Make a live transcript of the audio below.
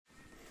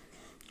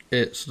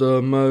It's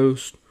the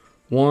most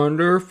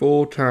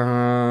wonderful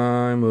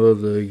time of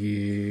the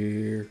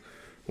year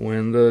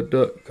when the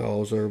duck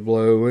calls are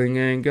blowing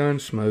and gun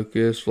smoke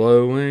is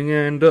flowing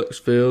and ducks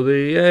fill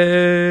the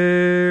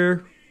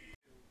air.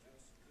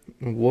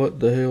 What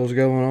the hell's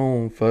going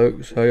on,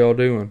 folks? How y'all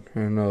doing?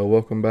 And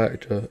welcome back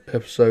to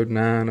episode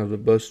 9 of the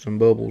Bustin'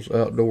 Bubbles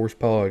Outdoors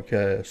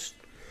podcast.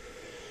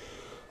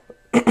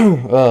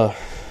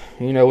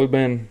 We've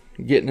been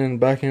getting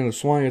back in the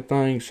swing of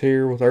things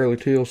here with early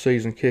teal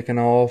season kicking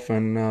off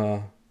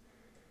and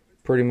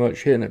pretty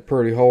much hitting it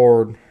pretty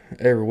hard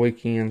every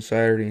weekend,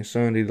 Saturday and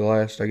Sunday, the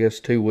last,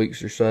 2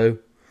 weeks or so.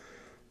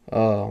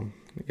 Got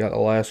the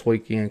last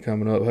weekend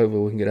coming up.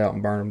 Hopefully we can get out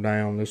and burn them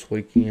down this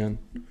weekend.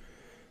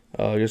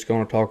 Just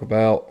going to talk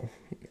about,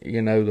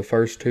 the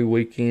first 2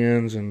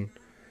 weekends and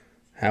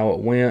how it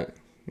went,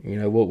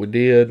 what we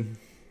did,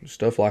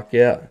 stuff like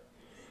that.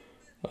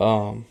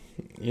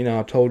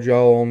 I told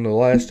y'all on the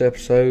last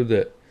episode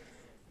that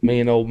me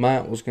and old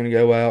Matt was going to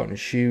go out and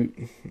shoot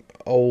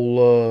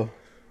our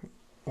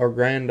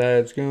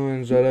granddad's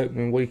guns that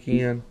opening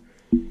weekend.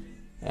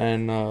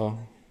 And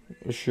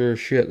sure as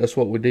shit, that's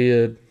what we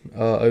did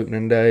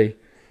opening day.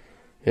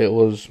 It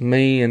was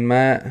me and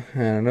Matt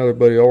and another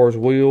buddy of ours,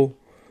 Will.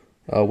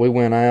 We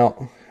went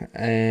out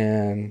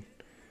and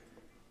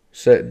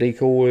set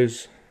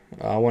decoys.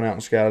 I went out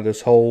and scouted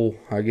this hole,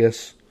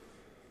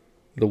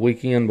 the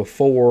weekend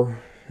before,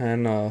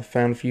 and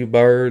found a few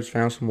birds,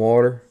 found some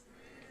water.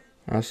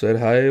 I said,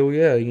 hell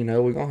yeah,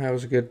 we're going to have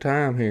us a good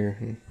time here.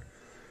 And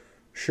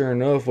sure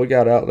enough, we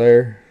got out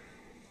there.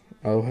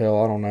 Oh,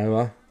 hell, I don't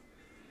know.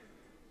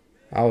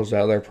 I was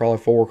out there probably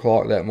 4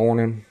 o'clock that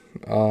morning.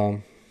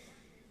 Oh,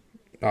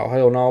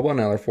 hell no, I wasn't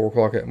out there 4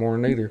 o'clock that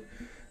morning either.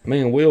 Me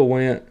and Will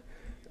went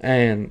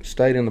and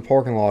stayed in the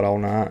parking lot all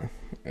night.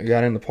 I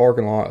got in the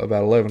parking lot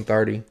about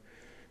 11:30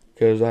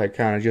 because I had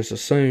kind of just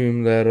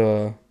assumed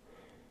that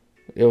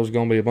it was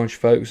going to be a bunch of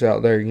folks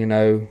out there,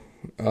 I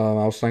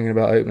was thinking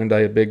about opening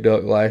day of Big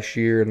Duck last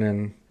year and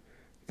then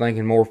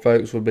thinking more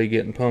folks would be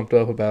getting pumped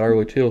up about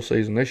early teal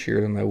season this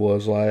year than they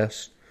was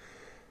last.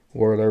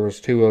 Where there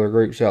was 2 other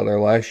groups out there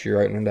last year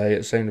opening day,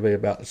 it seemed to be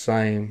about the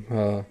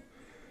same.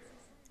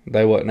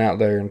 They wasn't out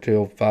there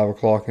until 5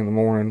 o'clock in the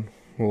morning.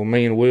 Well,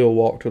 me and Will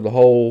walked to the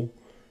hole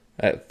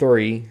at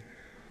 3,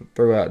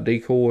 threw out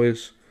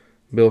decoys,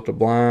 built a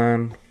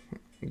blind,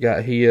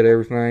 got hid,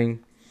 everything,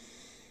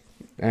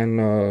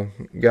 and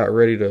got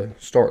ready to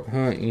start the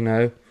hunt,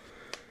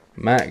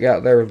 Matt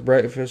got there with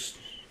breakfast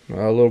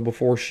a little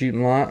before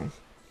shooting light,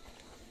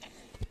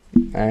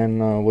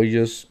 and we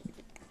just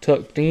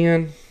tucked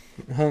in,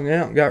 hung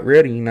out, and got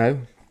ready, I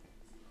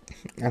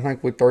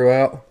think we threw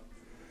out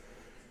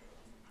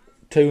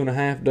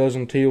 2.5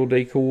 dozen teal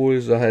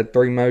decoys. I had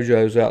 3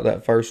 mojos out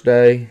that first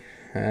day,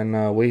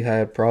 and we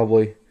had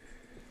probably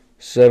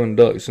 7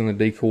 ducks in the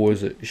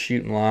decoys at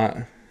shooting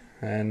light,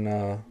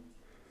 and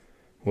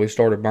we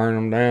started burning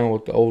them down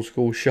with the old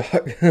school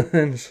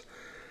shotguns.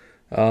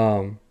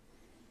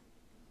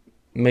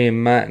 Me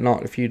and Matt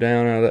knocked a few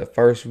down out of that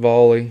first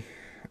volley.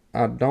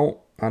 I don't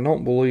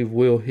believe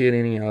Will hit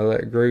any out of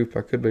that group.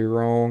 I could be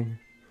wrong.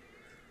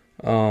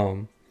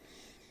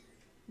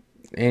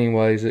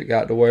 Anyways, it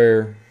got to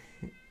where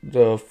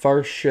the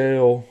first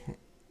shell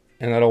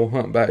in that old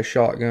huntback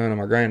shotgun of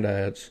my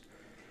granddad's,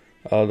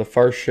 the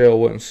first shell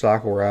wouldn't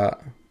cycle right.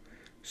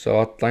 So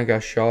I think I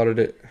shot it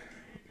at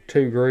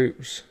 2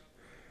 groups.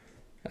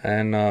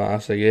 And I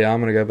said, yeah, I'm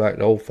going to go back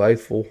to Old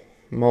Faithful,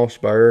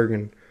 Mossberg.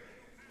 And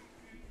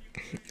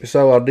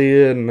so I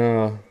did. And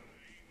I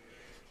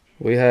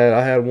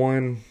had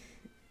one.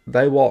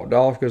 They walked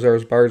off because there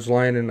was birds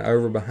landing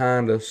over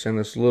behind us in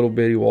this little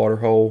bitty water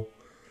hole.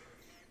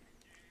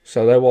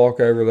 So they walk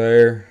over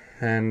there.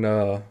 And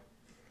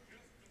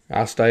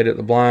I stayed at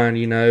the blind,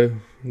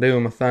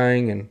 doing my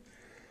thing. And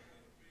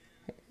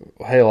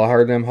hell, I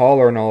heard them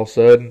hollering all of a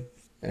sudden.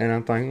 And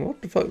I'm thinking,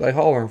 what the fuck they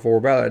hollering for?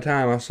 About that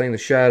time, I seen the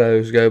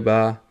shadows go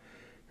by.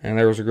 And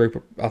there was a group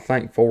of, I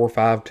think, 4 or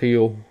 5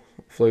 teal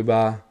flew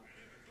by.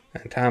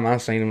 And the time I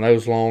seen them, they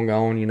was long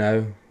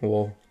gone,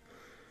 Well,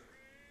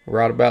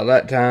 right about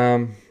that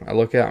time, I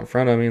look out in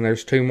front of me, and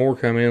there's 2 more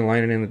coming in,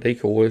 landing in the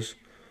decoys.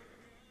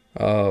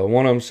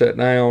 One of them sat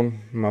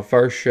down. My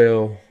first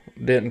shell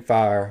didn't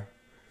fire.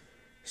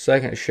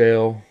 Second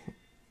shell,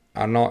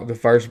 I knocked the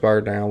first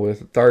bird down with.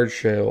 The third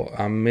shell,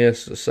 I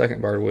missed the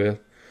second bird with.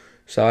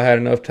 So I had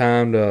enough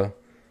time to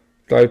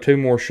throw 2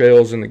 more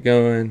shells in the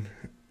gun,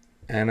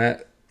 and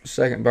that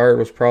second bird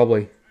was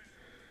probably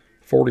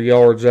 40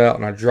 yards out,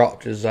 and I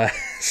dropped his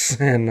ass.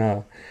 And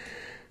that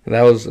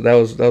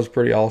was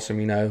pretty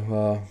awesome,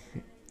 I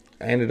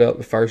ended up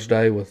the first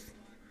day with,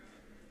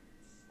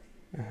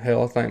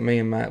 hell, I think me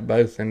and Matt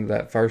both ended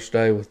that first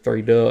day with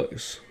 3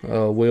 ducks.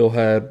 Will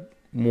had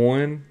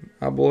 1,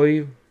 I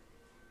believe.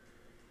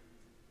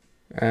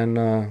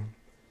 And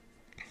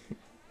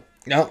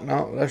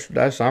no,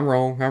 that's I'm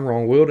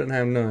wrong. Will didn't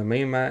have none.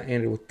 Me and Matt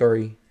ended with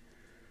 3.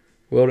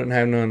 Will didn't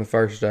have none the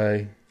first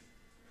day.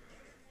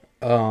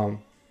 The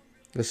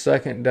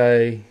second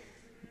day,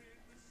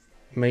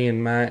 me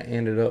and Matt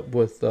ended up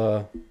with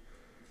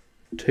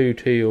 2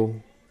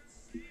 teal,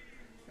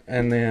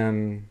 and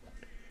then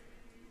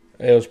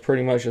it was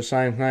pretty much the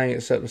same thing,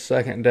 except the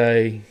second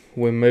day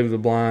we moved the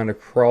blind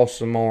across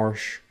the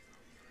marsh.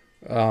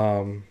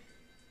 I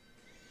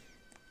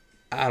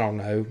don't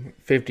know,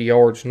 50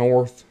 yards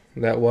north.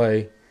 That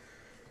way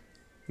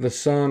the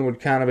sun would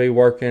kind of be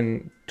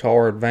working to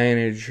our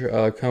advantage,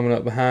 coming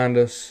up behind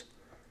us,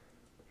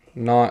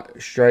 not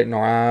straight in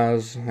our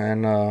eyes,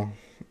 and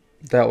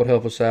that would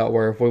help us out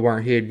where if we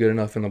weren't hid good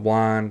enough in the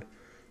blind,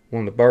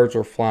 when the birds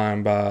were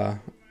flying by,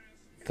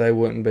 they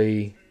would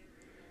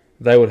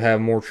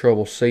have more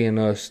trouble seeing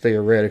us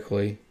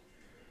theoretically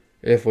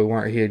if we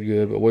weren't hid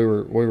good. But we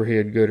were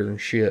hid gooder than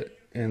shit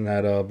in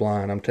that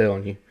blind, I'm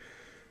telling you.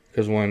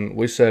 Because when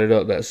we set it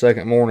up that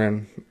second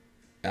morning,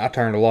 I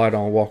turned the light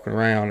on walking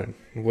around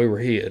and we were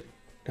hid.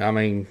 I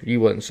mean, you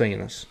wasn't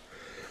seeing us.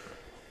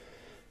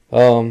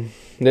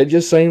 It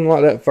just seemed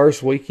like that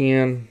first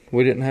weekend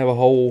we didn't have a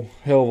whole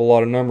hell of a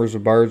lot of numbers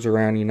of birds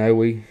around.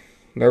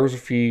 There was a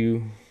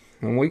few,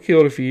 and we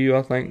killed a few.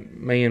 I think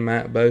me and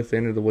Matt both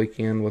ended the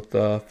weekend with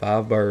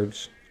 5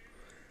 birds.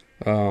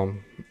 I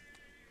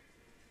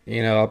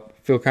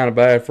feel kind of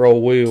bad for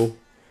old Will.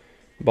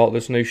 Bought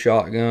this new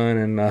shotgun,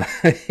 and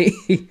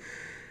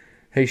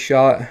he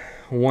shot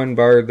one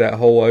bird that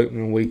whole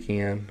opening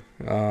weekend.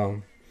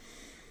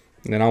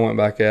 Then I went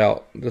back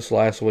out this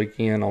last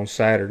weekend on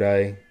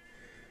Saturday.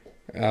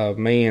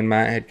 Me and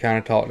Matt had kind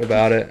of talked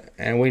about it,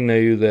 and we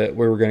knew that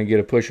we were going to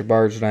get a push of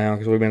birds down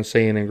because we've been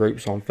seeing in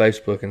groups on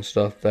Facebook and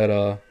stuff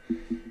that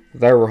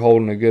they were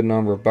holding a good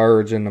number of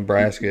birds in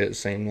Nebraska, it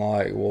seemed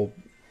like. Well,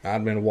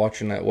 I'd been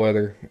watching that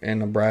weather in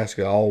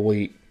Nebraska all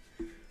week,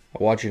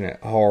 watching it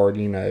hard,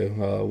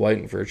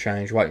 waiting for a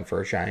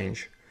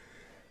change.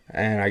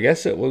 And I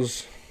guess it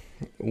was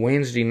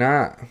Wednesday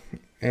night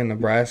in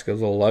Nebraska.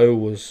 The low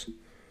was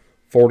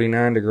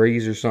 49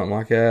 degrees or something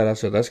like that. I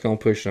said, that's going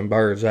to push some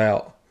birds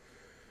out.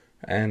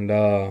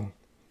 And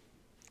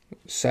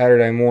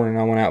Saturday morning,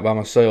 I went out by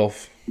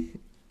myself,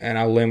 and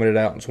I limited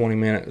out in 20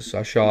 minutes.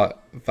 I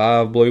shot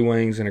 5 blue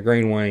wings and a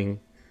green wing,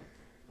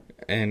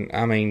 and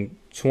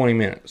 20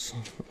 minutes.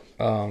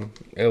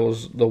 It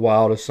was the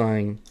wildest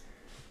thing.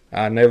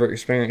 I never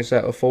experienced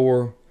that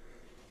before.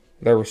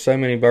 There were so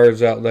many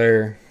birds out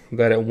there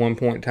that at one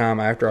point in time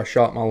after I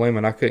shot my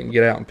limit, I couldn't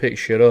get out and pick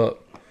shit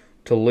up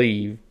to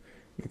leave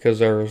because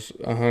there was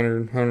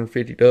 100,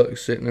 150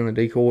 ducks sitting in the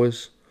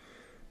decoys.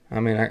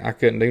 I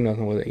couldn't do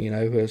nothing with it,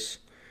 It's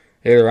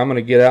either I'm going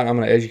to get out and I'm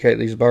going to educate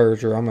these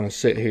birds, or I'm going to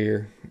sit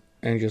here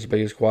and just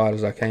be as quiet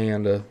as I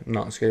can to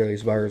not scare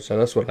these birds. So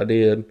that's what I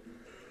did.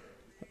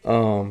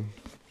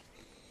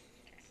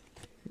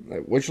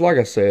 Which, like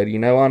I said,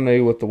 I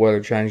knew with the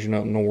weather changing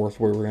up north,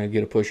 we were going to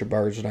get a push of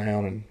birds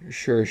down, and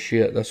sure as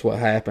shit, that's what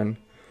happened.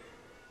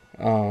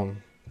 Got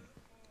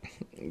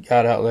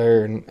out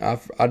there, and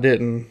I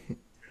didn't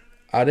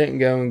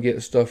go and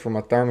get stuff from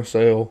my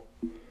thermocell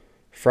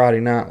Friday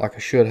night like I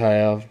should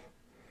have,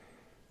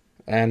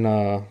 and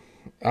I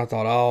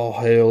thought, oh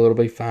hell, it'll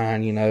be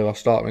fine. I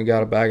stopped and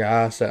got a bag of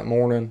ice that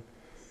morning,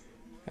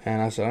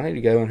 and I said, I need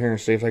to go in here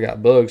and see if they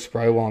got bug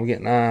spray while I'm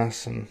getting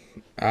ice. And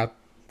I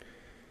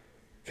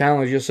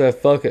kindly just said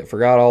fuck it,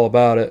 forgot all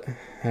about it,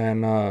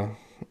 and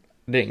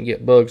didn't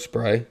get bug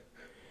spray.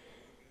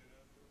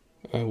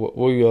 So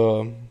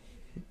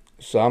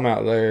I'm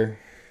out there.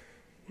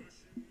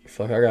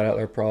 I got out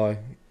there probably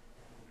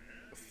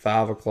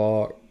 5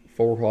 o'clock,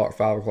 4 o'clock,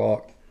 5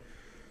 o'clock,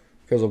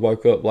 because I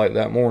woke up late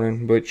that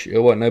morning, which it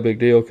wasn't no big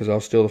deal because I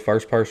was still the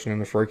first person in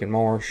the freaking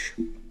marsh.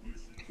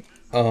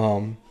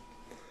 And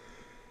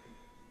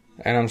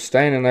I'm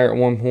standing there at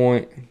one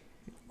point,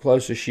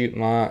 close to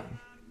shooting light.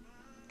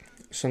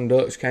 Some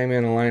ducks came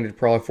in and landed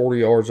probably 40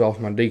 yards off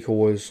my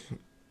decoys,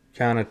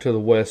 kind of to the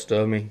west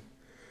of me,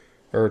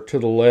 or to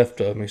the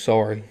left of me,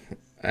 sorry.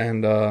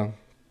 And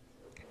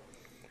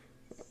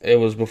it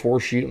was before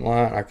shooting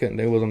light. I couldn't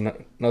do with them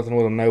nothing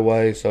with them, no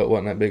way, so it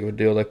wasn't that big of a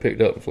deal. They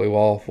picked up and flew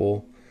off.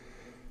 Well,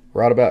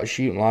 right about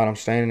shooting light, I'm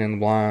standing in the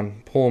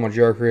blind, pulling my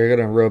jerk rig. I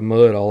done rubbed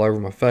mud all over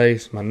my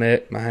face, my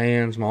neck, my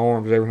hands, my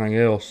arms, everything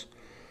else,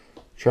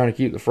 trying to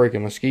keep the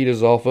freaking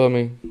mosquitoes off of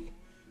me,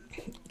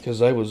 because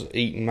they was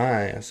eating my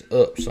ass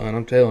up, son,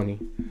 I'm telling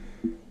you.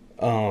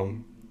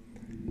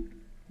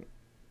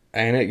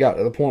 And it got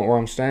to the point where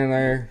I'm standing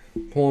there,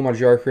 pulling my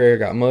jerk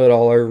rig. I got mud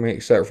all over me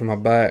except for my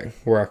back,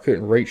 where I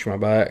couldn't reach my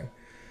back.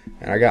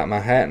 And I got my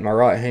hat in my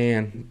right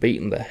hand,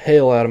 beating the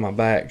hell out of my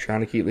back,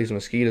 trying to keep these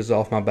mosquitoes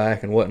off my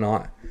back and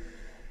whatnot.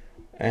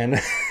 And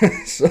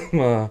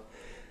some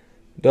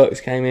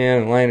ducks came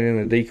in and landed in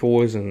the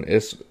decoys, and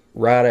it's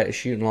right at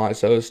shooting light,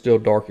 so it's still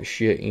dark as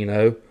shit,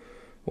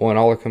 Well, and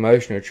all the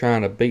commotion of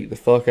trying to beat the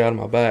fuck out of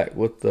my back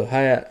with the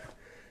hat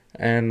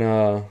and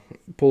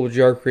pull the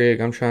jerk rig.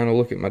 I'm trying to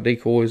look at my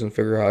decoys and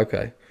figure out,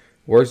 okay,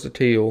 where's the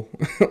teal?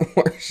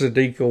 Where's the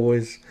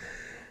decoys?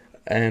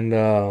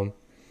 And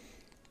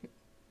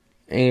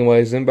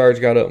anyways, them birds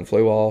got up and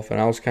flew off, and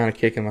I was kind of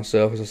kicking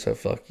myself because I said,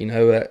 fuck,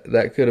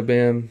 that could have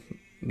been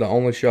the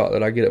only shot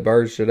that I get at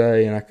birds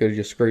today, and I could have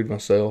just screwed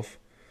myself.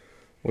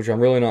 which I'm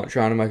really not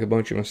trying to make a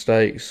bunch of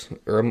mistakes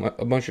or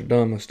a bunch of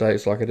dumb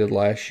mistakes like I did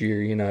last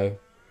year, you know.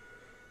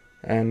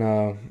 And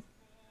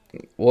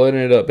well, it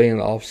ended up being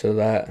the opposite of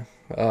that,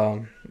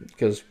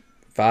 because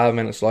 5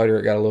 minutes later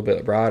it got a little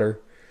bit brighter,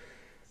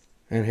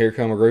 and here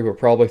come a group of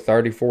probably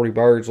 30, 40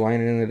 birds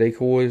landing in the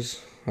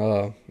decoys.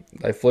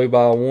 They flew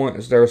by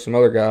once. There were some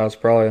other guys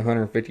probably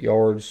 150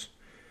 yards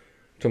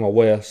to my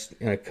west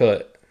in a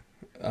cut.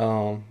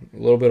 A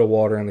little bit of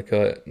water in the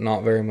cut,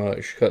 not very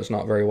much. Cut's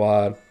not very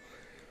wide.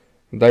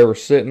 They were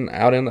sitting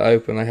out in the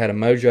open. They had a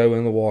mojo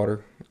in the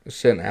water,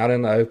 sitting out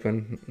in the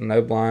open.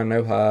 No blind,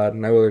 no hide,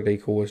 no other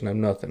decoys, no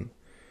nothing.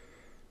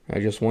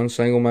 Just one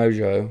single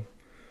mojo.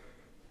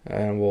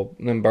 And well,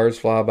 them birds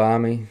fly by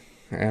me,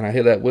 and I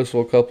hit that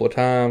whistle a couple of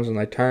times, and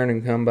they turn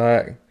and come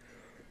back,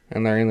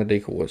 and they're in the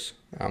decoys.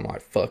 I'm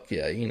like, fuck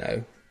yeah, you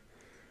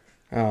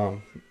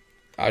know.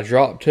 I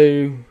dropped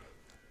two,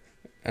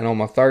 and on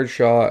my third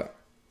shot,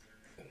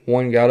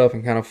 one got up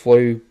and kind of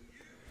flew,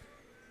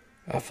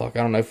 I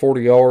don't know,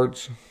 40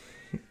 yards.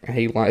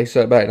 He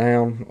sat back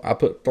down. I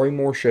put 3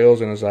 more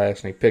shells in his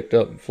ass, and he picked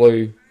up and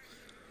flew.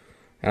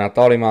 And I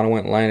thought he might have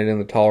went and landed in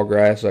the tall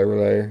grass over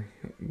there,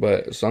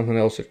 but something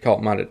else had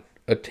caught my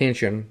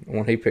attention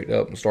when he picked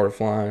up and started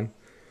flying.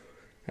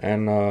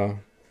 And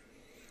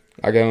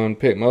I go and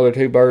pick my other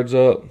 2 birds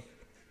up,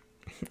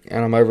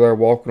 and I'm over there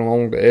walking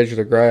along the edge of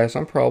the grass.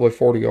 I'm probably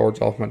 40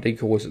 yards off my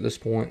decoys at this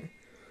point.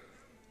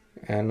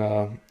 And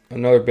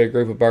another big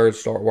group of birds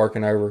start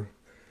working over.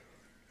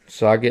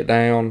 So I get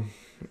down,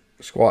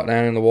 squat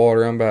down in the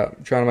water. I'm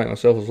about trying to make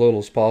myself as little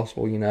as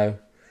possible, you know.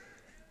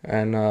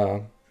 And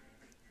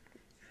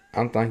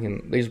I'm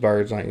thinking, these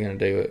birds ain't going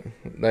to do it.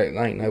 They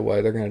ain't no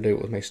way they're going to do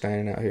it with me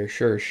standing out here.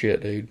 Sure as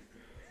shit, dude.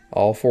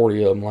 All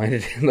 40 of them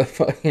landed in the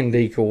fucking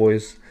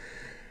decoys.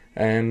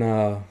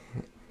 And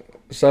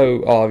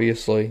so,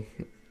 obviously,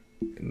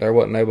 there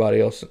wasn't nobody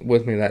else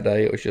with me that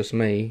day. It was just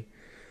me.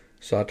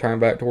 So I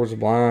turned back towards the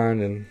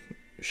blind and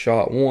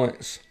shot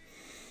once.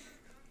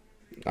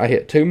 I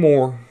hit 2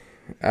 more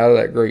out of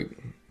that group.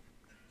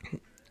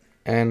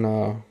 And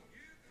I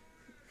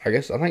think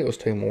it was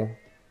 2 more.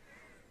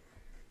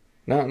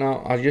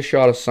 No, I just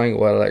shot a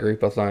single out of that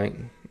group, I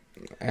think.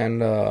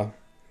 And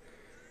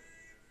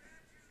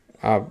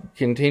I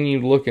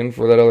continued looking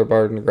for that other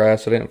bird in the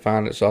grass. I didn't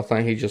find it, so I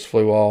think he just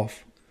flew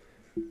off.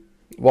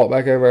 Walked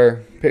back over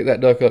there, picked that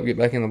duck up, get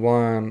back in the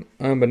blind.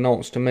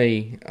 Unbeknownst to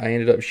me, I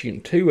ended up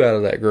shooting 2 out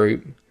of that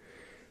group.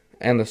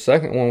 And the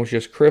second one was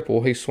just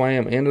crippled. He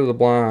swam into the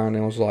blind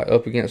and was like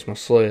up against my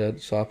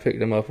sled. So I picked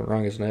him up and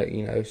wrung his neck,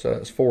 you know. So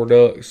that's 4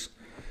 ducks.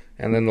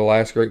 And then the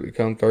last group that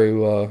come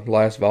through,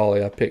 last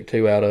volley, I picked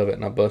 2 out of it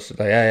and I busted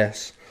their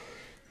ass.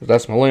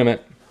 That's my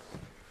limit.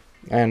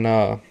 And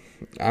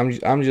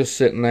I'm just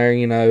sitting there,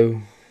 you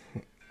know,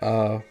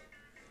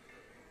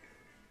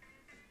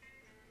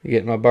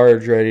 getting my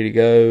birds ready to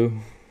go,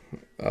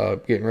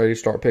 getting ready to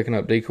start picking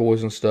up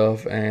decoys and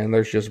stuff. And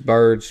there's just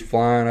birds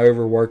flying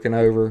over, working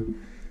over,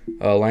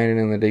 landing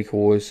in the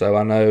decoys. So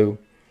I know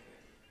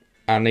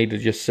I need to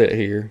just sit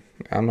here.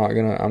 I'm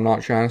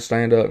not trying to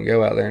stand up and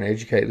go out there and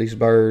educate these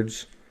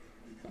birds.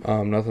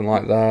 Nothing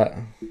like that.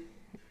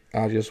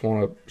 I just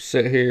want to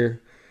sit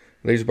here.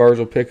 These birds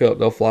will pick up,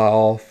 they'll fly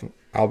off.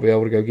 I'll be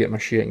able to go get my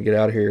shit and get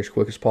out of here as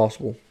quick as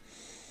possible.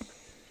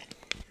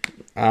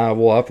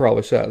 I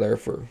probably sat there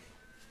for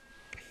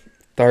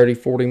 30,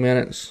 40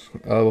 minutes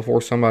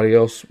before somebody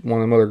else, one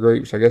of them other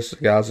groups, I guess the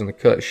guys in the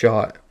cut,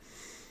 shot.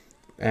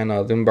 And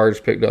them birds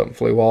picked up and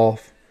flew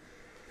off.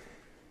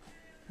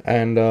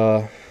 And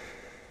I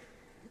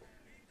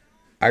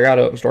got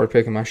up and started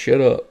picking my shit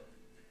up.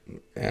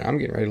 And I'm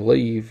getting ready to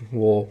leave.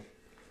 Well,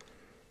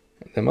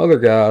 them other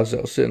guys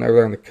that was sitting over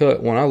there in the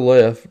cut, when I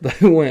left,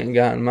 they went and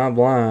got in my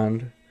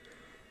blind.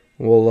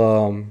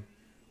 Well,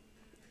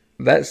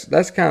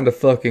 that's kind of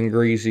fucking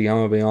greasy, I'm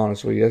going to be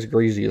honest with you. That's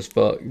greasy as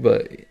fuck.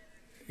 But,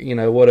 you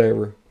know,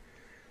 whatever.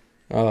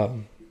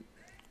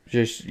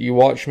 Just, you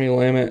watch me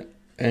limit,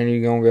 and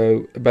you're going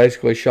to go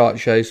basically shot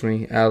chase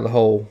me out of the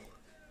hole.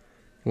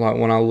 Like,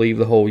 when I leave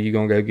the hole, you're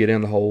going to go get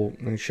in the hole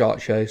and shot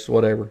chase,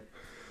 whatever.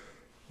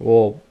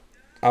 Well,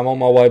 I'm on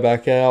my way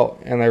back out,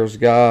 and there was a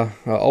guy,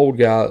 an old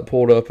guy, that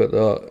pulled up at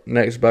the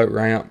next boat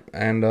ramp,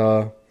 and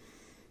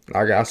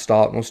I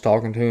stopped and was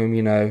talking to him,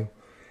 you know,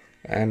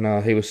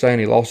 and he was saying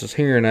he lost his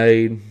hearing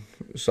aid,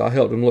 so I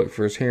helped him look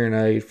for his hearing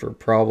aid for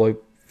probably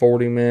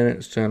 40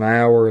 minutes to an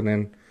hour, and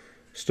then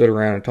stood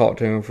around and talked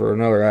to him for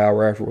another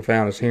hour after we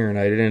found his hearing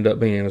aid. It ended up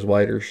being his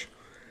waders.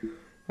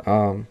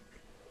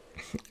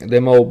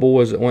 Them old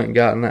boys that went and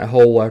got in that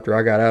hole after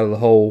I got out of the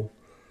hole,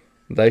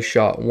 they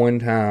shot 1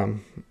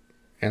 time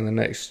in the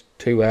next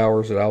 2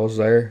 hours that I was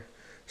there.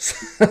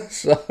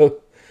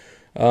 So,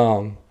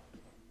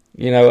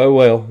 you know, oh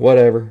well,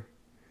 whatever.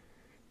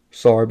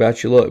 Sorry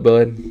about your luck,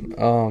 bud.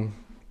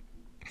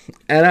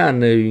 And I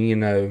knew, you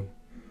know,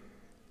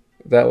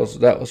 that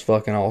was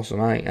fucking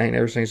awesome. I ain't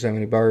never seen so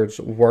many birds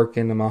work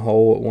into my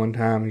hole at one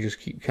time and just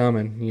keep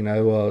coming. You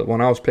know,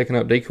 when I was picking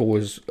up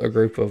decoys, a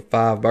group of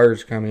 5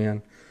 birds come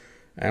in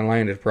and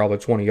landed probably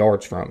 20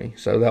 yards from me.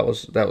 So that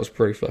was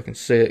pretty fucking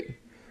sick.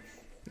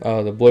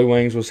 The blue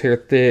wings was here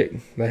thick.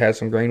 They had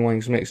some green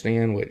wings mixed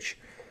in, which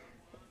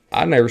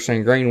I'd never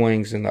seen green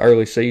wings in the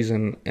early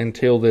season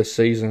until this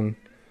season.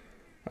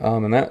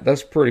 And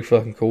that's pretty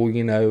fucking cool.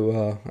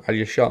 I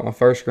just shot my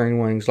first green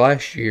wings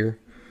last year.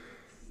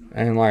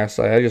 And like I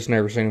say, I just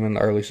never seen them in the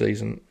early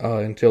season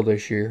until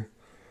this year.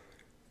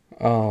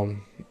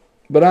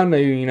 But I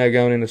knew,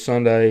 going into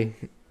Sunday,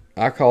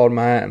 I called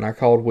Matt and I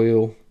called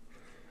Will.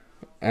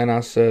 And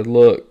I said,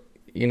 look,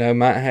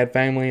 Matt had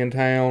family in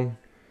town.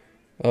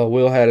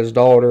 Will had his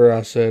daughter.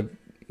 I said,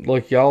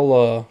 look,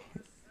 y'all,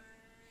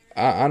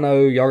 I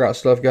know y'all got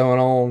stuff going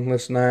on,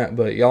 this and that,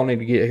 but y'all need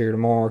to get here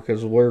tomorrow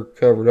because we're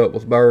covered up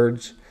with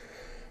birds.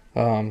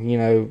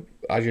 I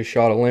just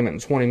shot a limit in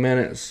 20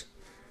 minutes.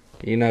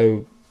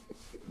 Do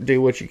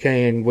what you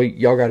can.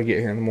 Y'all got to get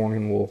here in the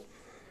morning. Well,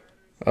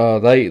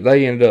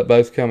 they ended up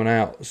both coming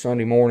out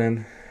Sunday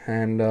morning,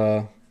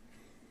 and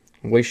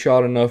we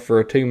shot enough for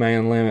a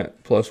 2-man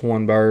limit plus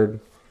 1 bird.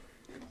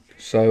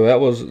 So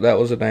that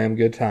was a damn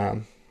good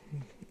time.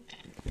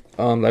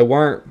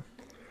 The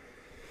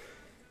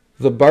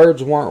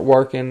birds weren't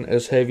working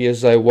as heavy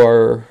as they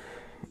were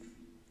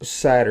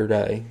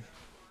Saturday.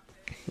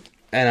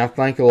 And I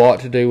think a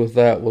lot to do with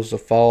that was the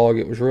fog.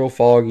 It was real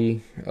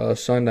foggy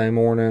Sunday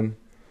morning.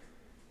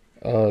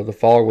 The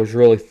fog was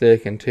really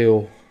thick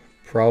until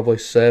probably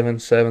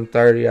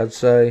 7:30, I'd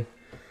say.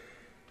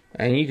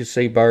 And you could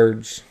see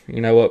birds,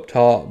 up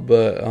top,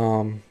 but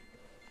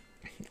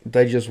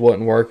they just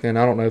wasn't working.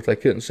 I don't know if they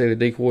couldn't see the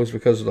decoys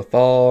because of the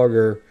fog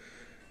or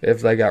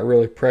if they got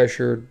really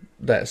pressured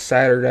that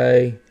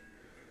Saturday.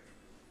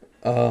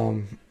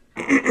 But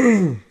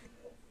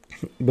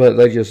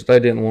they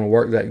didn't want to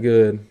work that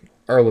good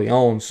early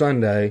on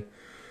Sunday.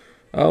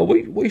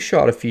 We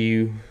shot a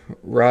few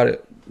right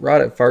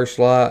at first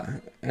light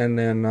and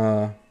then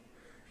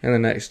in the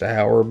next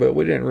hour, but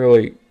we didn't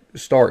really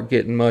start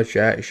getting much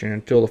action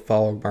until the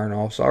fog burned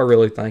off. So I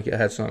really think it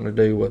had something to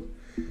do with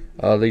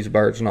these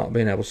birds not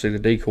being able to see the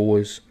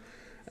decoys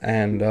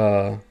and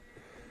the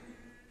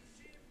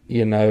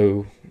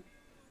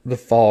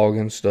fog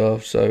and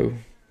stuff. So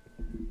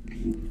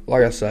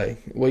like I say,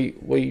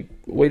 we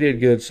did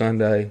good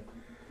Sunday.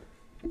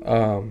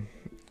 I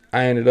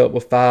ended up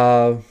with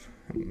 5.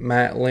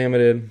 Matt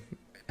limited,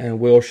 and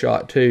Will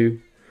shot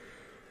 2.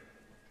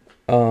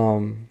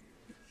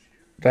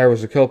 There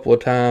was a couple of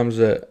times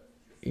that,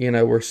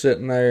 we're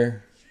sitting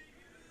there.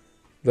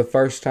 The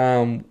first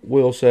time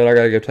Will said, I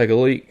got to go take a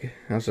leak.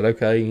 I said,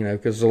 okay,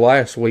 because the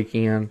last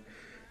weekend,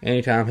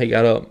 anytime he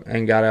got up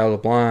and got out of the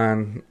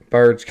blind,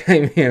 birds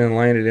came in and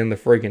landed in the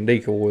freaking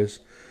decoys.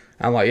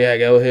 I'm like, yeah,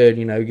 go ahead,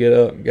 get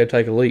up, go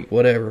take a leak,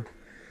 whatever.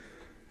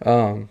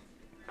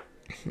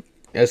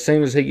 As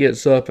soon as he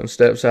gets up and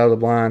steps out of the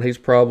blind, he's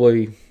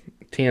probably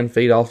 10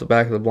 feet off the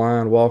back of the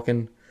blind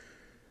walking.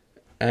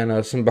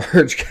 And some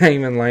birds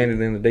came and landed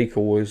in the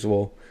decoys.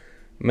 Well,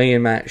 me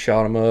and Matt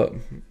shot him up.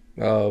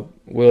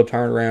 Will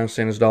turned around and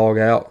sent his dog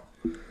out.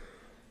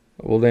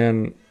 Well,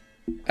 then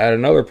at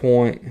another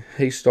point,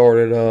 he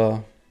started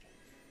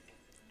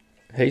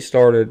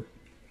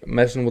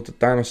messing with the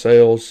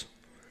thermocells.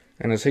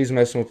 And as he's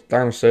messing with the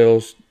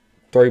thermocells,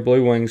 3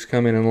 blue wings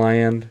come in and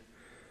land.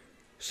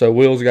 So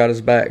Will's got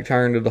his back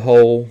turned to the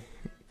hole.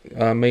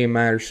 Me and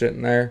Matt are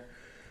sitting there.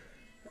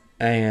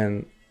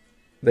 And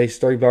these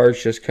 3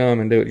 birds just come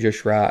and do it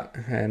just right.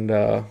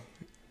 And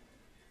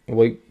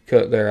we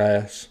cut their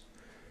ass.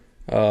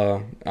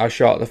 I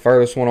shot the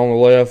furthest one on the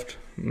left.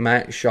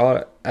 Matt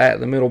shot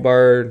at the middle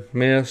bird,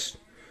 missed.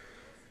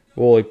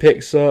 Well, he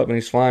picks up and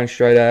he's flying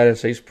straight at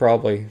us. He's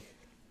probably,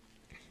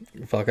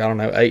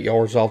 8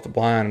 yards off the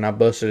blind, and I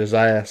busted his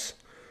ass.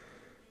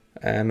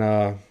 And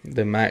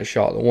then Matt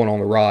shot the one on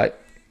the right.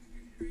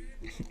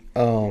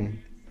 Well,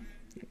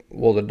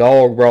 the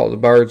dog brought the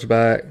birds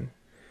back,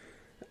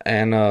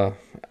 and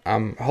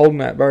I'm holding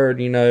that bird,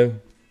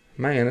 man,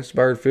 this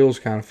bird feels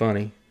kind of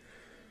funny.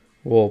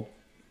 Well,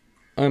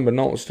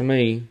 unbeknownst to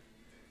me,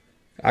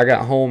 I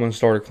got home and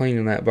started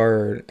cleaning that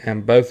bird,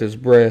 and both his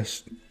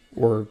breasts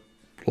were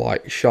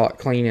like shot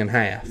clean in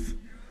half.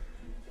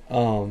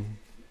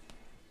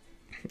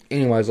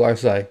 Anyways, like I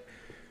say,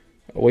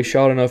 we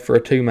shot enough for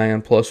a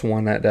 2-man plus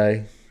 1 that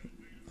day.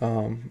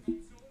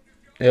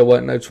 It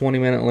wasn't no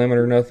 20-minute limit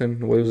or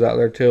nothing. We was out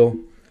there till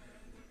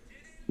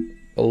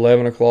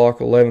 11 o'clock,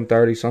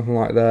 11:30, something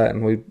like that,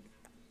 and we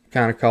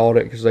kind of called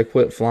it because they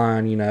quit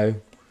flying, It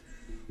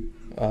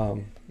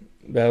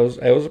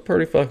was a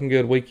pretty fucking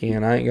good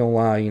weekend. I ain't gonna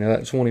lie,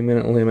 that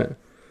 20-minute limit,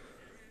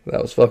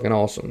 that was fucking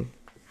awesome.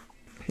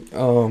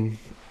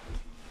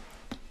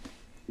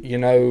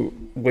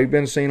 We've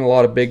been seeing a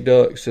lot of big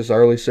ducks this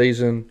early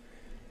season.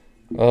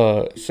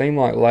 Seemed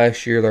like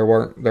last year there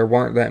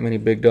weren't that many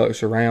big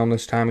ducks around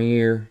this time of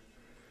year.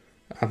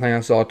 I think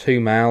I saw 2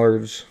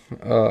 mallards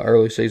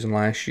early season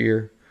last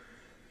year.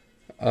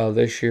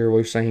 This year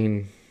we've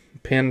seen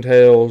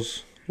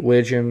pintails,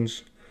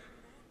 widgeons,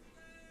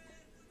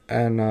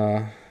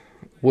 and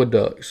wood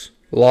ducks.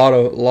 A lot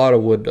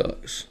of wood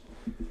ducks.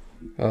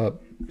 I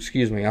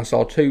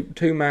saw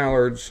two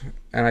mallards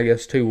and I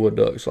guess 2 wood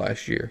ducks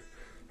last year,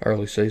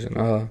 early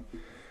season.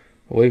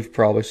 we've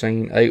probably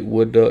seen 8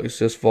 wood ducks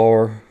this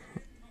far,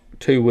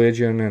 2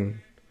 widgeon, and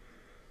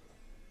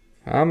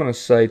I'm going to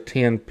say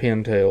 10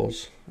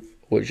 pintails,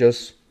 which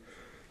is,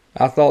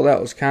 I thought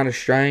that was kind of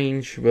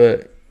strange,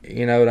 but,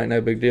 you know, it ain't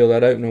no big deal.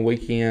 That opening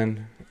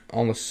weekend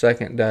on the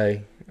second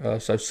day,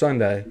 so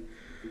Sunday,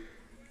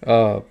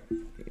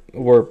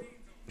 we're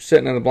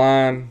sitting in the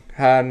blind,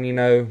 hiding, you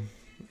know,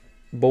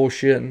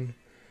 bullshitting,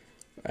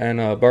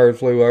 and a bird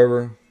flew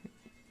over.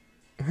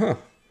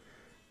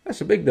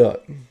 That's a big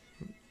duck.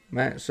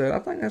 Matt said, I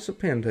think that's a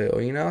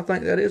pintail. You know, I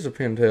think that is a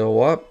pintail.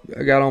 Well,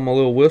 I got on my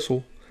little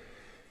whistle,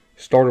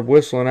 started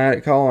whistling at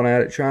it, calling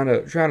at it, trying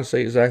to see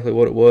exactly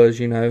what it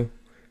was, you know,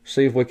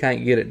 see if we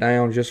can't get it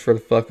down just for the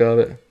fuck of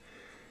it.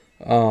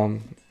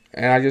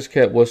 And I just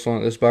kept whistling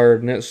at this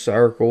bird, and it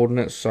circled, and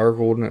it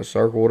circled, and it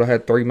circled. I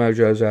had 3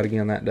 mojos out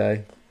again that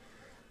day.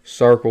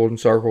 Circled and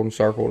circled and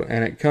circled.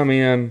 And it come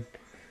in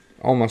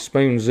on my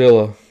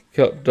Spoonzilla,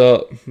 cupped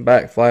up,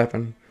 back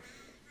flapping.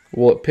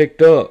 Well, it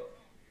picked up,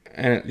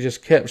 and it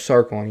just kept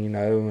circling, you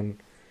know, and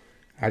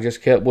I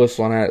just kept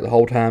whistling at it the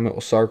whole time it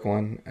was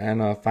circling.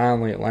 And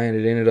finally it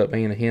landed, ended up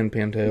being a hen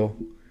pintail.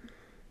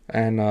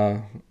 And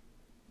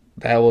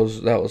that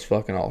was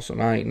fucking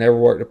awesome. I ain't never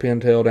worked a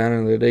pintail down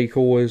in the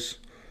decoys.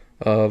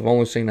 I've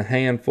only seen a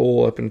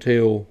handful up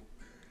until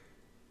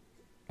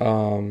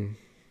that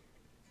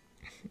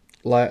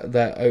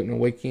opening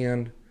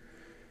weekend,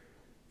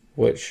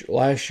 which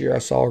last year I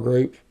saw a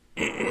group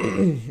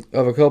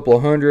of a couple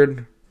of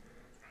hundred,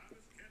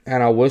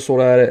 and I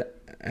whistled at it,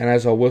 and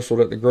as I whistled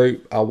at the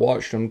group, I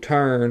watched them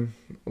turn,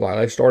 like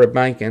they started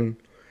banking,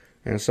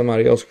 and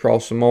somebody else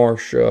across the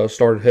marsh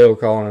started hell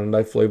calling, and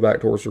they flew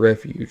back towards the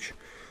refuge.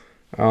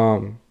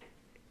 That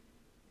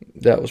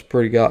was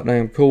pretty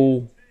goddamn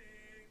cool.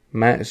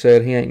 Matt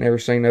said he ain't never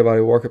seen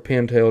nobody work a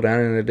pintail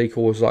down in the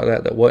decoys like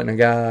that wasn't a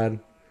guide.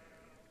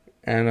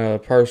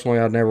 And personally,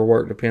 I'd never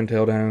worked a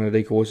pintail down in the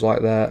decoys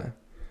like that.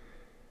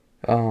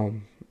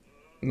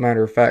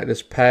 Matter of fact,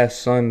 this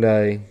past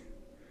Sunday,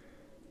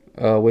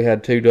 we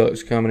had 2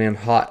 ducks coming in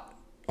hot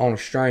on a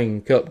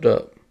string, cupped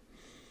up.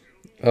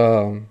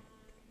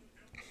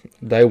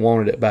 They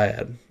wanted it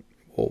bad.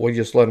 Well, we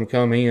just let them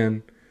come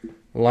in,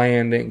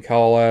 land, didn't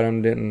call at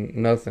them, didn't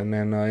nothing,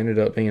 and ended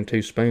up being 2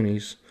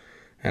 spoonies.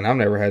 And I've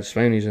never had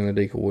spoonies in the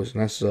decoys,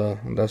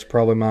 and that's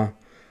probably my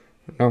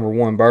number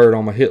 1 bird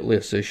on my hit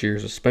list this year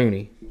is a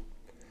spoonie.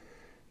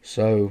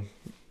 So,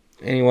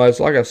 anyways,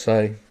 like I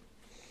say,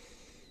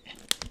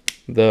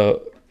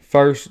 the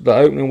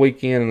opening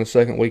weekend and the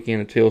second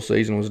weekend of teal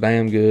season was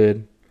damn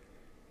good.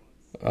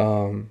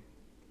 Of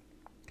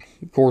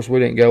course, we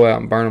didn't go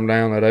out and burn them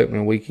down that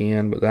opening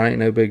weekend, but that ain't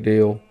no big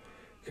deal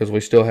because we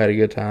still had a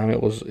good time.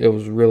 It was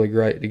really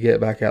great to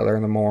get back out there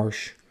in the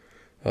marsh.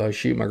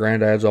 Shoot my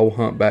granddad's old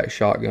humpback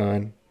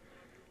shotgun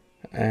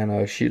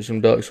and shoot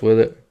some ducks with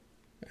it.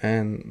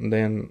 And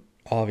then,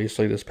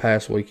 obviously, this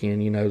past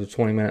weekend, you know, the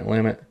 20-minute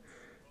limit.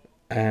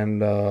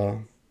 And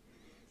then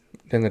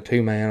the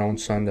 2-man on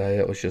Sunday.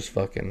 It was just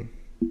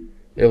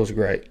it was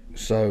great.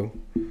 So,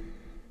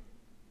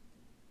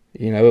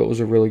 you know, it was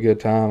a really good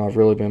time. I've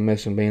really been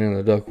missing being in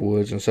the duck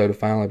woods. And so to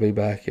finally be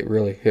back, it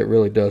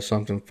really does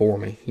something for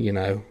me, you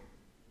know.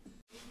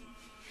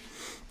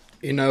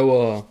 You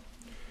know,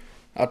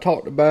 I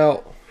talked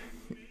about,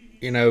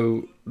 you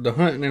know, the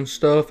hunting and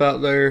stuff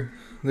out there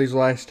these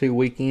last 2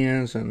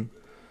 weekends, and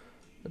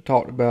I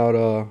talked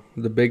about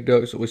the big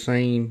ducks that we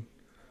seen,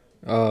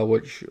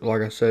 which,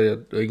 like I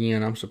said,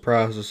 again, I'm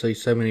surprised to see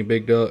so many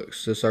big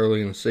ducks this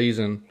early in the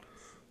season,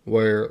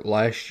 where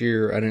last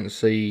year I didn't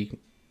see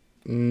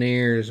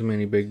near as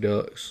many big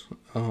ducks.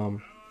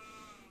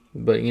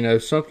 But, you know,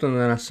 something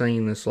that I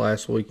seen this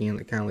last weekend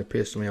that kind of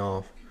pissed me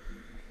off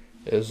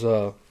is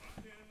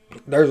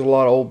there's a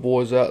lot of old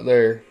boys out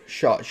there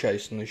shot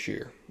chasing this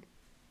year.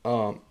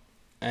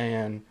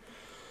 And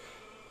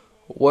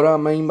what I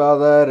mean by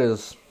that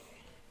is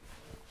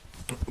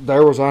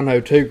there was, I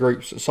know, 2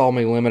 groups that saw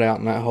me limit out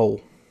in that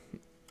hole.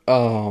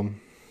 And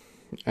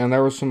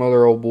there was some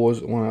other old boys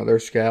that went out there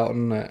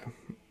scouting that,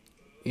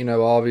 you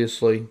know,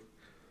 obviously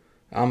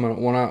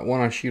when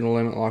I shoot a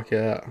limit like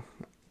that,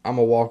 I'm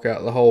gonna walk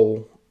out the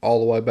hole all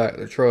the way back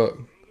to the truck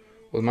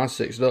with my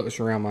 6 ducks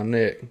around my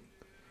neck.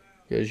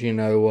 Because, you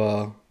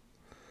know,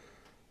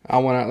 I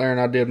went out there and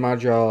I did my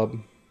job.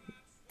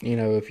 You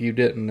know, if you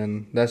didn't,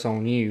 then that's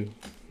on you.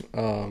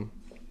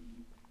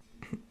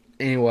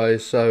 Anyway,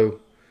 so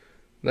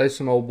there's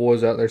some old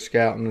boys out there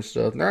scouting and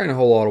stuff. There ain't a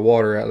whole lot of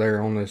water out there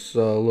on this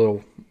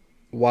little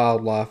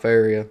wildlife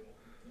area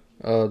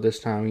this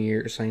time of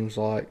year, it seems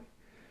like.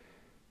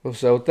 Well,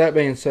 so with that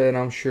being said,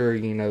 I'm sure,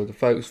 you know, the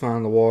folks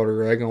find the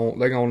water. They're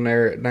gonna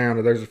narrow it down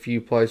to there's a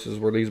few places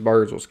where these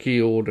birds was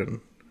killed, and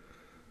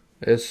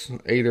it's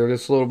either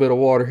this little bit of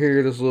water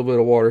here, this little bit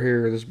of water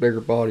here, this bigger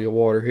body of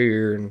water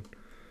here. And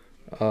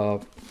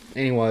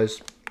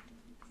anyways,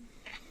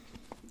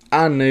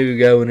 I knew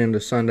going into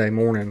Sunday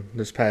morning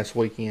this past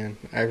weekend,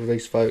 after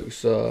these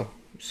folks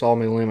saw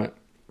me limit,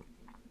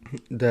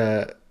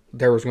 that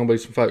there was going to be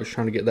some folks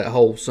trying to get that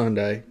whole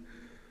Sunday.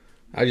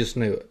 I just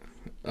knew it.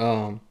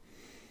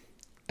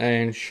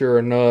 And sure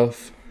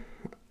enough,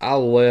 I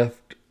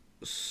left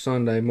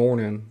Sunday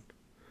morning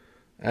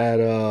at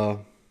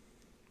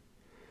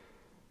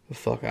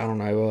fuck, I don't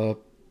know.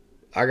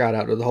 I got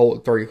out to the hole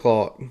at 3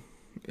 o'clock,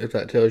 if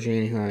that tells you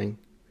anything.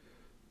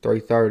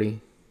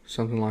 3:30,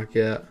 something like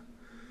that.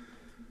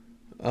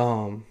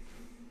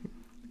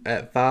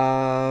 At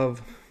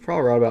 5,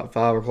 probably right about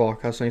 5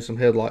 o'clock, I seen some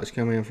headlights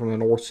come in from the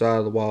north side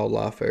of the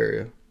wildlife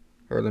area,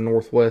 or the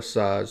northwest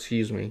side,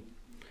 excuse me.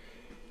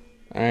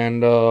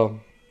 And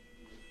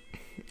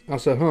I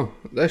said, huh,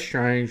 that's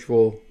strange.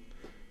 Well,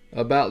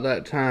 about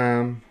that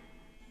time,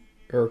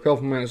 or a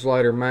couple minutes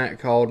later, Matt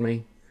called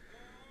me.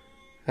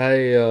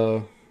 Hey,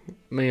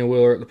 me and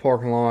Will are at the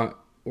parking lot.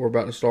 We're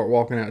about to start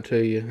walking out to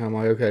you. I'm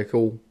like, okay,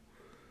 cool.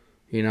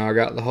 You know, I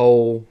got the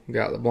hole,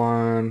 got the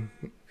blind,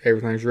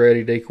 everything's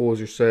ready, decoys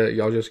are set,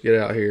 y'all just get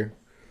out here.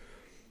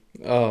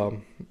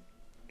 Well,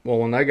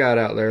 when they got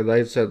out there,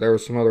 they said there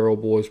was some other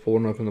old boys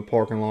pulling up in the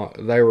parking lot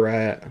they were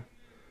at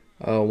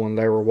when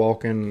they were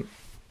walking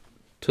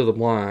to the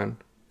blind.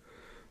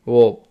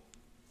 Well,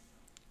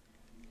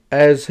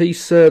 as he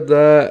said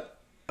that,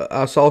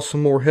 I saw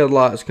some more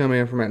headlights come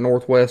in from that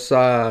northwest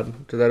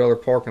side to that other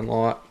parking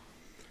lot.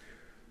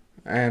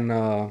 And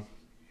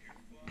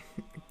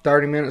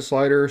 30 minutes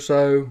later or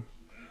so,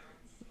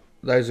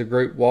 there's a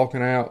group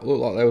walking out.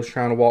 Looked like they was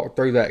trying to walk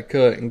through that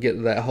cut and get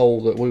to that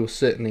hole that we was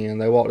sitting in.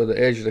 They walked to the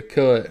edge of the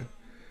cut,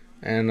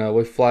 and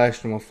we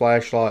flashed them with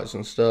flashlights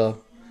and stuff.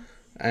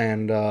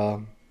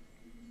 And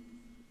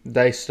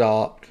they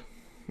stopped.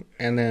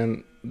 And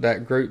then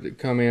that group that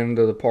come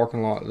into the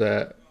parking lot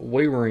that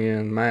we were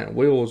in, Matt and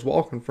Will was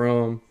walking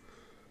from,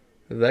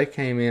 they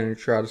came in and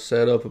tried to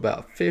set up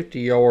about 50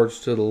 yards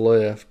to the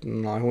left.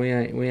 And like, we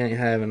ain't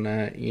having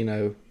that, you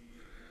know.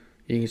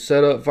 You can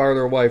set up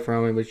further away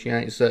from me, but you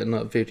ain't setting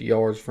up 50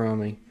 yards from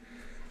me.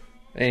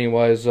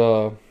 Anyways,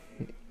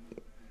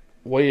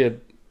 we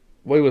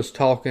was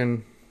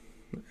talking,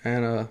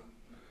 and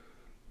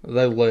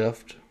they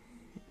left.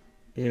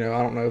 You know,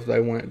 I don't know if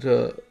they went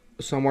to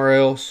somewhere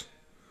else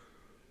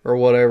or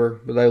whatever,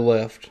 but they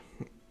left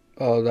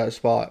that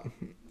spot.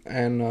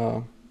 And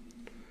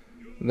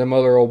them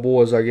other old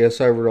boys, I guess,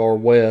 over to our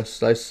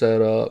west, they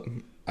set up,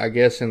 I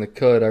guess, in the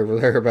cut over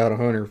there about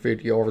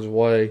 150 yards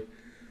away.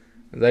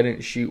 They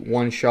didn't shoot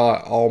one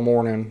shot all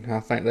morning. I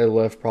think they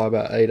left probably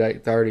about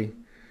 8:30.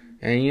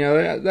 And, you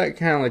know, that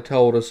kind of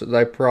told us that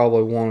they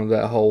probably wanted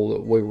that hole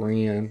that we were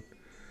in.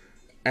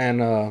 And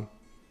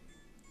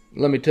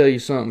let me tell you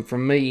something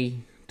from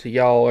me to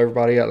y'all,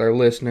 everybody out there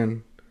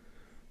listening.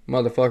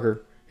 Motherfucker,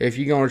 if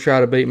you're going to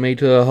try to beat me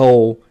to a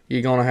hole,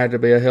 you're going to have to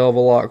be a hell of a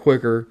lot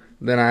quicker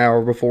than an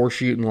hour before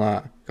shooting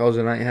light. Because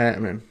it ain't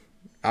happening.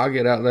 I'll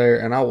get out there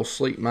and I will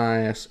sleep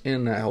my ass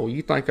in that hole.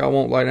 You think I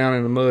won't lay down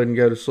in the mud and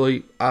go to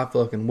sleep? I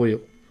fucking will.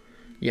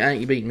 You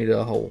ain't beating me to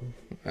a hole.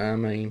 I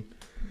mean,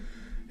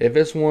 if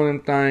it's one of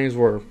them things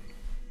where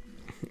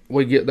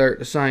we get there at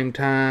the same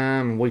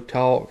time and we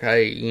talk,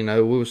 hey, you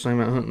know, we was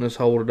thinking about hunting this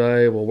hole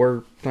today. Well,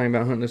 we're thinking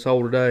about hunting this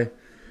hole today.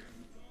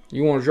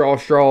 You want to draw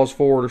straws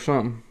for it or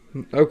something?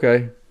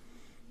 Okay.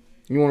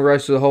 You want to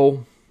race to the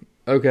hole?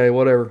 Okay,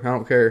 whatever. I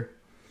don't care.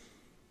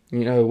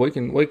 You know, we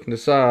can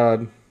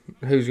decide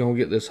who's going to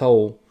get this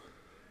hole.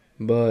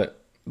 But,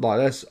 like,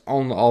 that's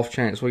on the off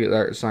chance we get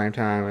there at the same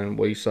time and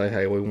we say,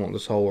 hey, we want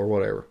this hole or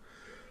whatever.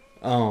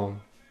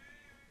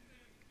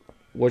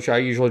 Which I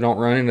usually don't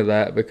run into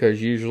that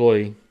because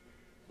usually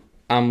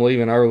I'm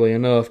leaving early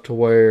enough to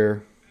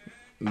where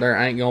there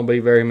ain't going to be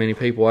very many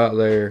people out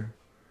there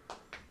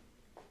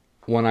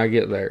when I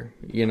get there.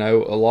 You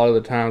know, a lot of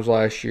the times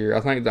last year,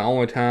 I think the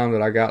only time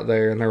that I got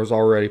there and there was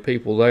already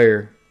people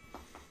there,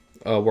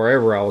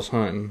 wherever I was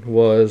hunting,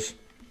 was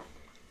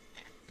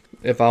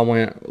if I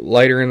went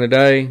later in the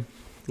day,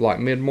 like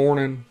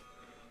mid-morning,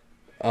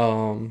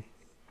 or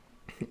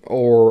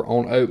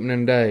on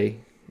opening day.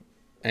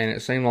 And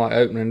it seemed like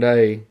opening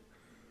day,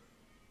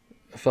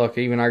 fuck,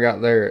 even I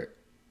got there at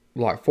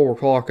like 4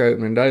 o'clock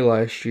opening day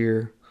last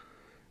year,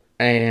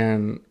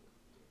 and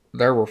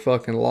there were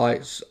fucking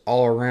lights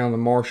all around the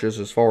marshes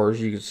as far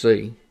as you could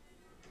see.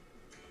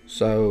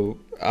 So,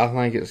 I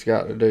think it's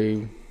got to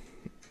do,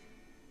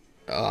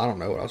 I don't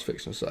know what I was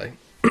fixing to say.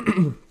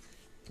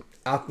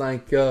 I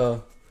think,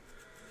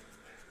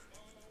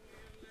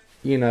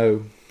 you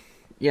know,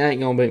 you ain't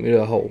gonna beat me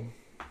to a hole.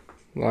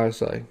 Like I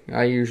say,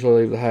 I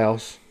usually leave the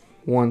house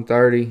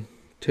 1:30,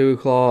 2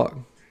 o'clock,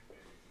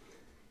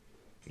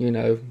 you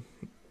know,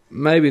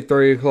 maybe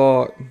 3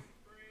 o'clock.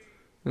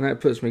 And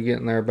that puts me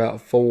getting there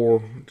about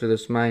 4 to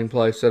this main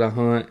place that I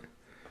hunt.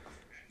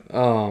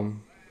 Or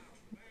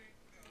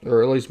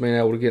at least being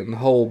able to get in the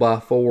hole by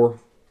 4.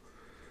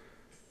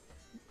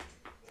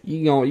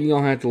 You're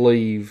gonna have to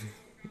leave,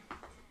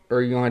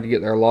 or you're gonna have to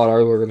get there a lot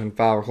earlier than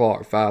 5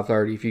 o'clock,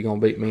 5:30 if you're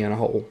gonna beat me in a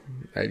hole.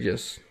 That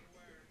just,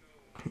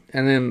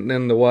 and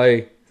then the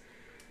way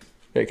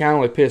it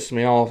kind of pissed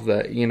me off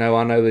that, you know,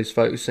 I know these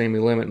folks see me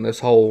limiting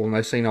this hole and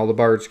they seen all the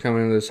birds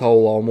coming into this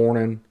hole all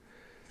morning,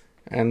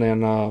 and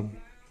then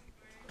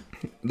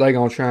they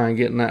gonna try and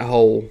get in that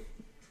hole,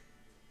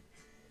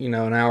 you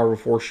know, an hour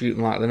before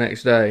shooting like the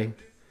next day.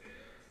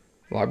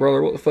 Like,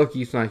 brother, what the fuck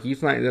you think? You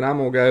think that I'm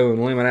going to go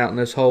and limit out in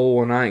this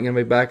hole and I ain't going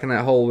to be back in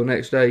that hole the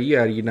next day? You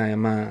out of your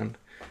damn mind.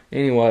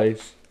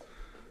 Anyways,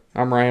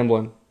 I'm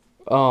rambling.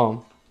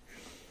 Want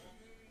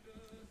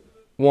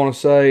to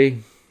say,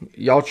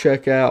 y'all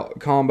check out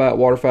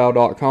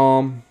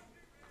combatwaterfowl.com.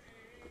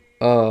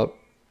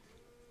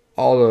 All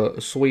the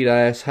sweet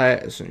ass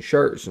hats and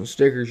shirts and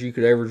stickers you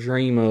could ever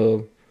dream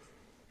of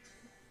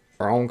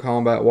are on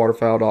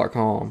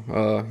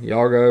combatwaterfowl.com.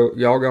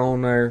 Y'all go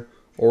on there,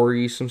 order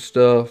you some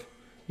stuff,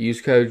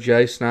 use code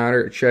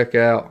JSnyder at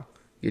checkout,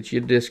 get you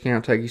a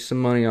discount, take you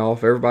some money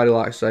off. Everybody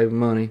likes saving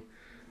money.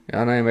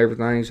 I name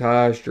everything's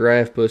high as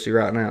giraffe pussy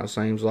right now. It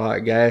seems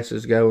like gas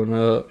is going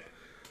up,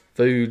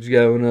 food's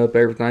going up,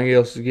 everything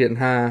else is getting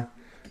high.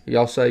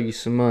 Y'all save you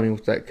some money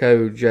with that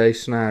code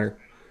JSnyder.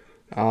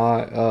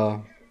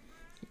 Alright,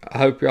 I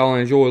hope y'all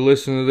enjoy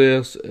listening to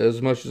this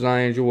as much as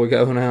I enjoy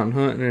going out and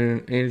hunting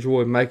and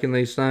enjoy making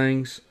these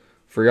things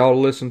for y'all to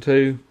listen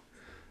to.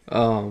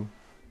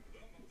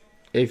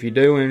 If you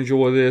do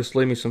enjoy this,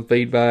 leave me some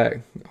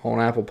feedback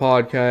on Apple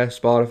Podcasts,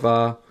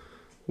 Spotify,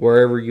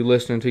 wherever you're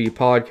listening to your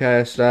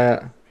podcast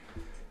at.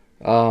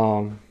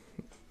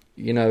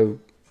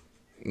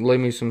 Leave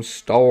me some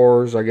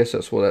stars. I guess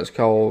that's what that's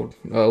called.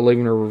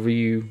 Leaving a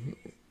review,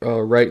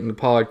 rating the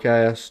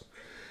podcast.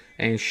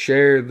 And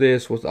share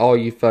this with all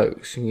you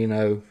folks.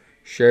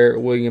 Share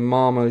it with your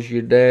mamas,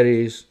 your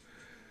daddies,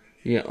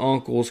 your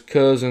uncles,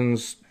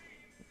 cousins,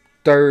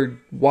 third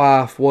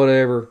wife,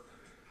 whatever.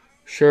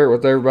 Share it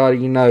with everybody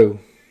you know.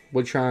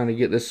 We're trying to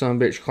get this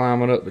sumbitch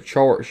climbing up the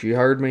charts. You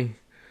heard me?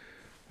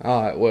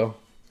 Alright, well,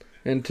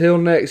 until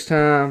next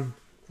time,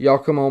 y'all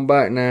come on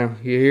back now.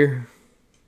 You hear?